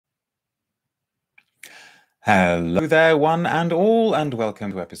Hello there, one and all, and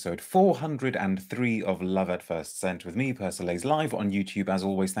welcome to episode 403 of Love at First Scent with me, Persolaise, live on YouTube. As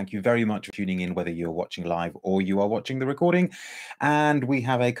always, thank you very much for tuning in, whether you're watching live or you are watching the recording. And we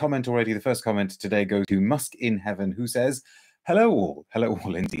have a comment already. The first comment today goes to Musk in Heaven, who says, hello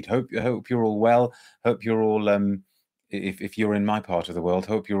all indeed. Hope you're all well. Hope you're all if you're in my part of the world,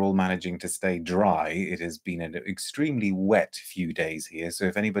 hope you're all managing to stay dry. It has been an extremely wet few days here, so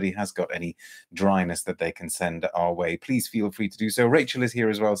if anybody has got any dryness that they can send our way, please feel free to do so. Rachel is here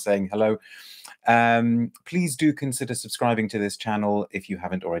as well saying hello. Please do consider subscribing to this channel if you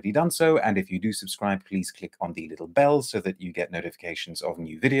haven't already done so, and if you do subscribe, please click on the little bell so that you get notifications of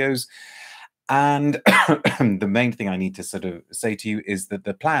new videos. And the main thing I need to sort of say to you is that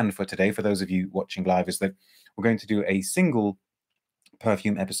the plan for today, for those of you watching live, is that we're going to do a single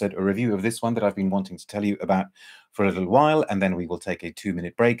perfume episode, a review of this one that I've been wanting to tell you about for a little while, and then we will take a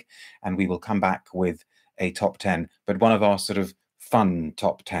 2-minute break and we will come back with a top 10, but one of our sort of fun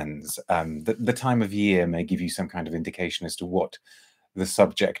top 10s. The time of year may give you some kind of indication as to what the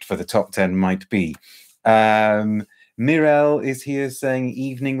subject for the top 10 might be. Mirel is here saying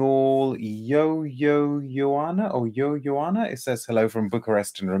evening all. Joanna. It says hello from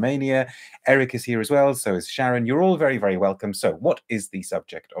Bucharest in Romania. Eric is here as well. So is Sharon. You're all very, very welcome. So what is the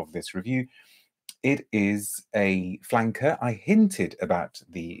subject of this review? It is a flanker. I hinted about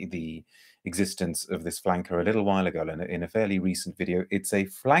the existence of this flanker a little while ago in a fairly recent video. It's a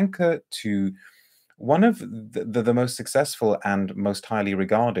flanker to one of the most successful and most highly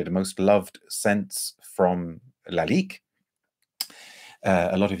regarded, most loved scents from Lalique.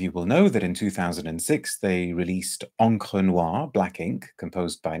 A lot of you will know that in 2006 they released Encre Noire, black ink,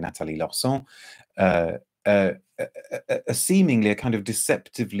 composed by Nathalie Lorson, seemingly a kind of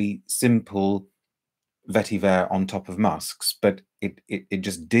deceptively simple vetiver on top of musks, but it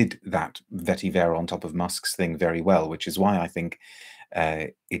just did that vetiver on top of musks thing very well, which is why I think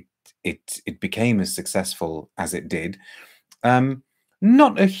it became as successful as it did.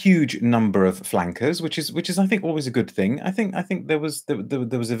 Not a huge number of flankers, which is I think always a good thing. I think there was a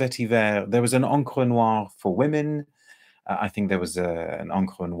vetiver, there was an Encre Noire for women. I think there was an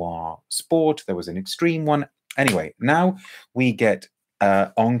Encre Noire sport. There was an extreme one. Anyway, now we get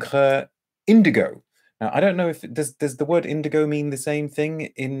Encre Indigo. Now I don't know if does the word indigo mean the same thing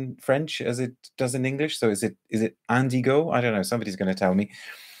in French as it does in English. So is it indigo? I don't know. Somebody's going to tell me.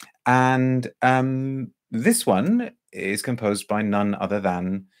 And this one is composed by none other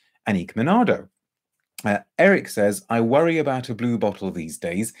than Annick Menardo. Eric says, I worry about a blue bottle these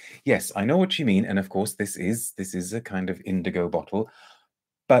days. Yes, I know what you mean. And of course, this is a kind of indigo bottle.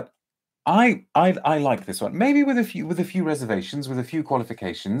 But I like this one, maybe with a few reservations, with a few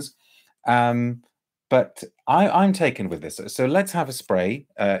qualifications. But I'm taken with this. So let's have a spray.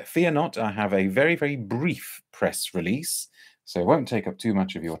 Fear not, I have a very, very brief press release, so it won't take up too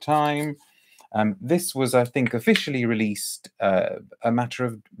much of your time. This was, I think, officially released a matter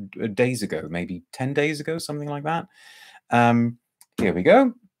of days ago, maybe 10 days ago, something like that. Here we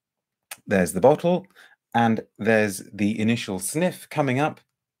go. There's the bottle, and there's the initial sniff coming up.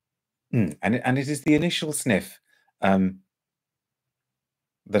 And it is the initial sniff that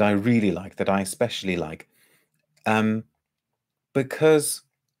I really like, that I especially like, because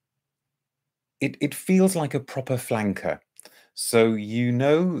it feels like a proper flanker. So you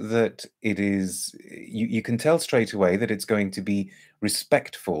know that it is, you can tell straight away that it's going to be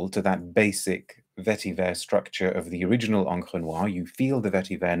respectful to that basic vetiver structure of the original Encre Noire. You feel the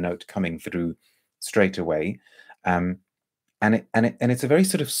vetiver note coming through straight away. And it's a very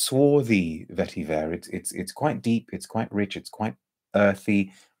sort of swarthy vetiver. It's quite deep, it's quite rich, it's quite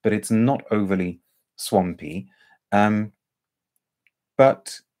earthy, but it's not overly swampy. But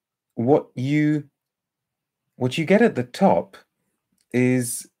what you get at the top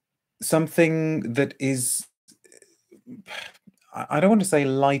is something that is, I don't want to say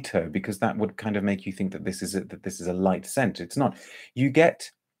lighter, because that would kind of make you think that this is a light scent. It's not. You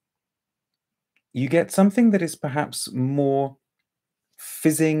get something that is perhaps more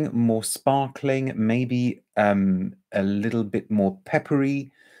fizzing, more sparkling, maybe a little bit more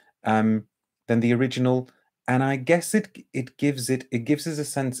peppery than the original. And I guess it gives it a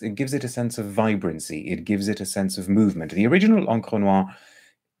sense of vibrancy. It gives it a sense of movement. The original Encre Noire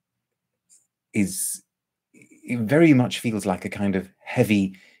it very much feels like a kind of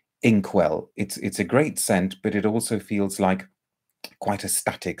heavy inkwell. It's a great scent, but it also feels like quite a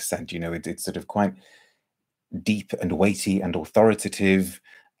static scent. You know, it's sort of quite deep and weighty and authoritative,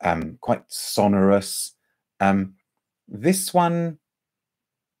 quite sonorous. This one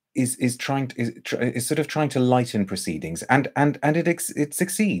is sort of trying to lighten proceedings, and it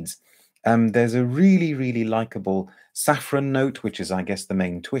succeeds. There's a really, really likable saffron note, which is, I guess, the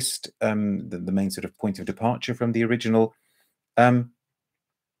main twist, the main sort of point of departure from the original. And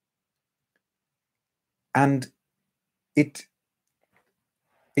it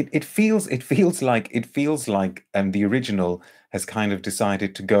feels like the original has kind of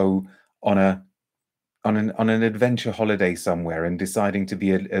decided to go on an adventure holiday somewhere and deciding to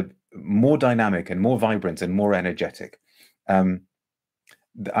be a more dynamic and more vibrant and more energetic. I'm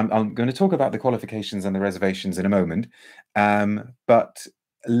going to talk about the qualifications and the reservations in a moment, but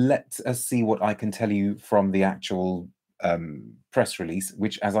let us see what I can tell you from the actual press release,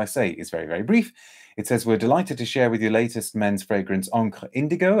 which, as I say, is very, very brief. It says, "We're delighted to share with you latest men's fragrance Encre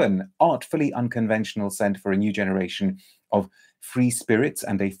Indigo, an artfully unconventional scent for a new generation of free spirits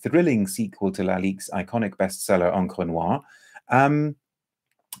and a thrilling sequel to Lalique's iconic bestseller Encre Noire."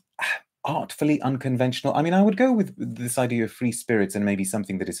 Artfully unconventional. I mean, I would go with this idea of free spirits and maybe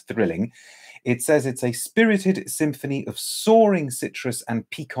something that is thrilling. It says it's a spirited symphony of soaring citrus and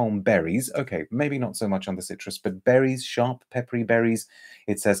piquant berries. Okay, maybe not so much on the citrus, but berries, sharp, peppery berries.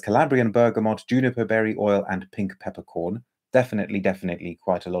 It says Calabrian bergamot, juniper berry oil, and pink peppercorn. Definitely, definitely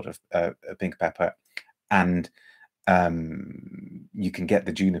quite a lot of pink pepper. And you can get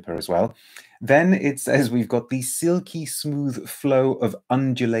the juniper as well. Then it says we've got the silky smooth flow of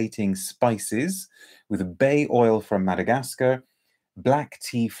undulating spices with bay oil from Madagascar, black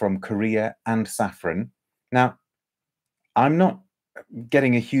tea from Korea, and saffron. Now, I'm not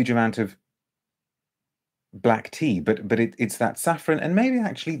getting a huge amount of black tea, but it's that saffron, and maybe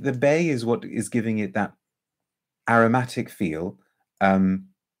actually the bay is what is giving it that aromatic feel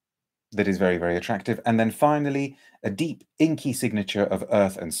that is very, very attractive. And then finally, a deep, inky signature of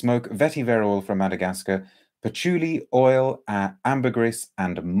earth and smoke, vetiver oil from Madagascar, patchouli oil, ambergris,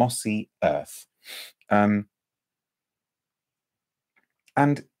 and mossy earth. And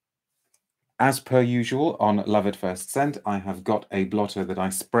as per usual on Love at First Scent, I have got a blotter that I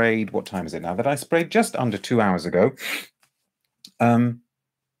sprayed. What time is it now? That I sprayed just under 2 hours ago. And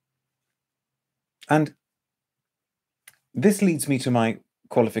this leads me to my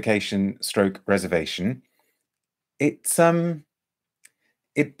qualification stroke reservation. It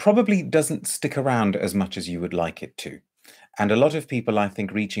probably doesn't stick around as much as you would like it to. And a lot of people, I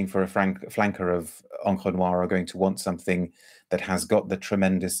think, reaching for a flanker of Encre Noire are going to want something that has got the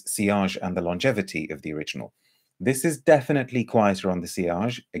tremendous sillage and the longevity of the original. This is definitely quieter on the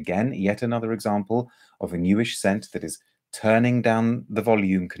sillage. Again, yet another example of a newish scent that is turning down the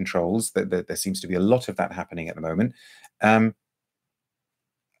volume controls. There seems to be a lot of that happening at the moment. And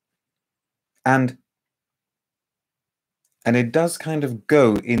it does kind of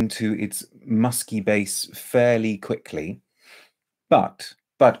go into its musky base fairly quickly. But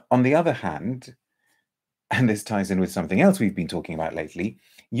on the other hand, and this ties in with something else we've been talking about lately,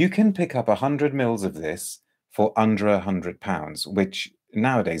 you can pick up 100 mils of this for under £100, which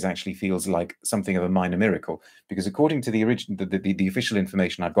nowadays actually feels like something of a minor miracle, because according to the official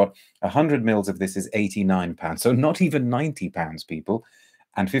information I've got, 100 mils of this is £89, so not even £90, people,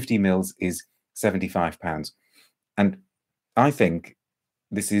 and 50 mils is £75. And I think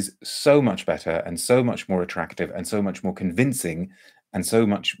this is so much better and so much more attractive and so much more convincing and so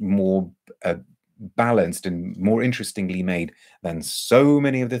much more balanced and more interestingly made than so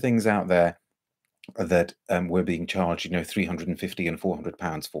many of the things out there that we're being charged, you know, £350 and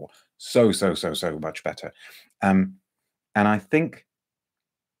 £400 for. So much better. And I think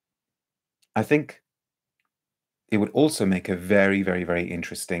it would also make a very, very, very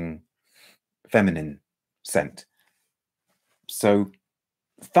interesting feminine scent. So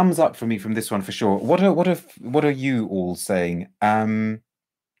thumbs up for me from this one for sure. What are you all saying? Oh,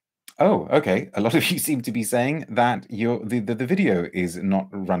 okay. A lot of you seem to be saying that the video is not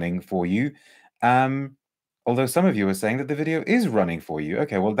running for you. Although some of you are saying that the video is running for you.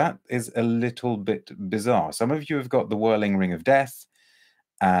 Okay, well, that is a little bit bizarre. Some of you have got the whirling ring of death.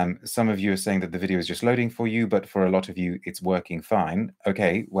 Some of you are saying that the video is just loading for you, but for a lot of you, it's working fine.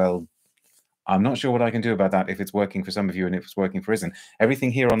 Okay, well, I'm not sure what I can do about that if it's working for some of you and if it's working for isn't.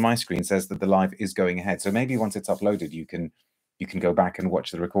 Everything here on my screen says that the live is going ahead. So maybe once it's uploaded, you can go back and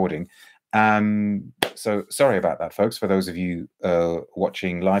watch the recording. So sorry about that, folks, for those of you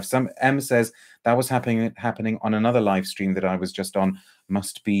watching live. M says that was happening on another live stream that I was just on.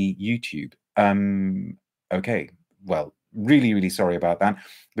 Must be YouTube. Okay, well, really, really sorry about that.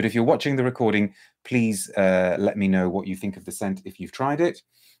 But if you're watching the recording, please let me know what you think of the scent if you've tried it.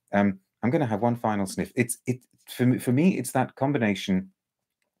 I'm going to have one final sniff. For me, it's that combination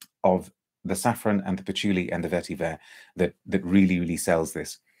of the saffron and the patchouli and the vetiver that really, really sells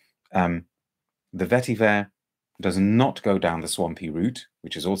this. The vetiver does not go down the swampy route,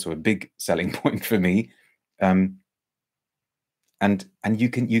 which is also a big selling point for me. And you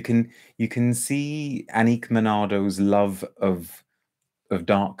can see Annick Menardo's love of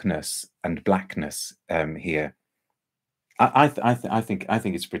darkness and blackness here. I think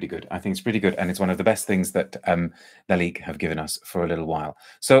it's pretty good. I think it's pretty good, and it's one of the best things that Lalique have given us for a little while.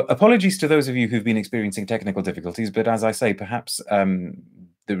 So apologies to those of you who've been experiencing technical difficulties, but as I say, perhaps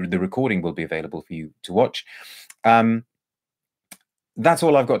the recording will be available for you to watch. That's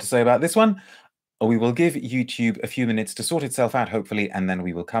all I've got to say about this one. We will give YouTube a few minutes to sort itself out, hopefully, and then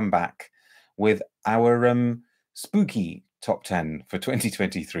we will come back with our spooky top 10 for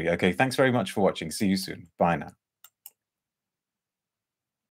 2023. Okay, thanks very much for watching. See you soon. Bye now.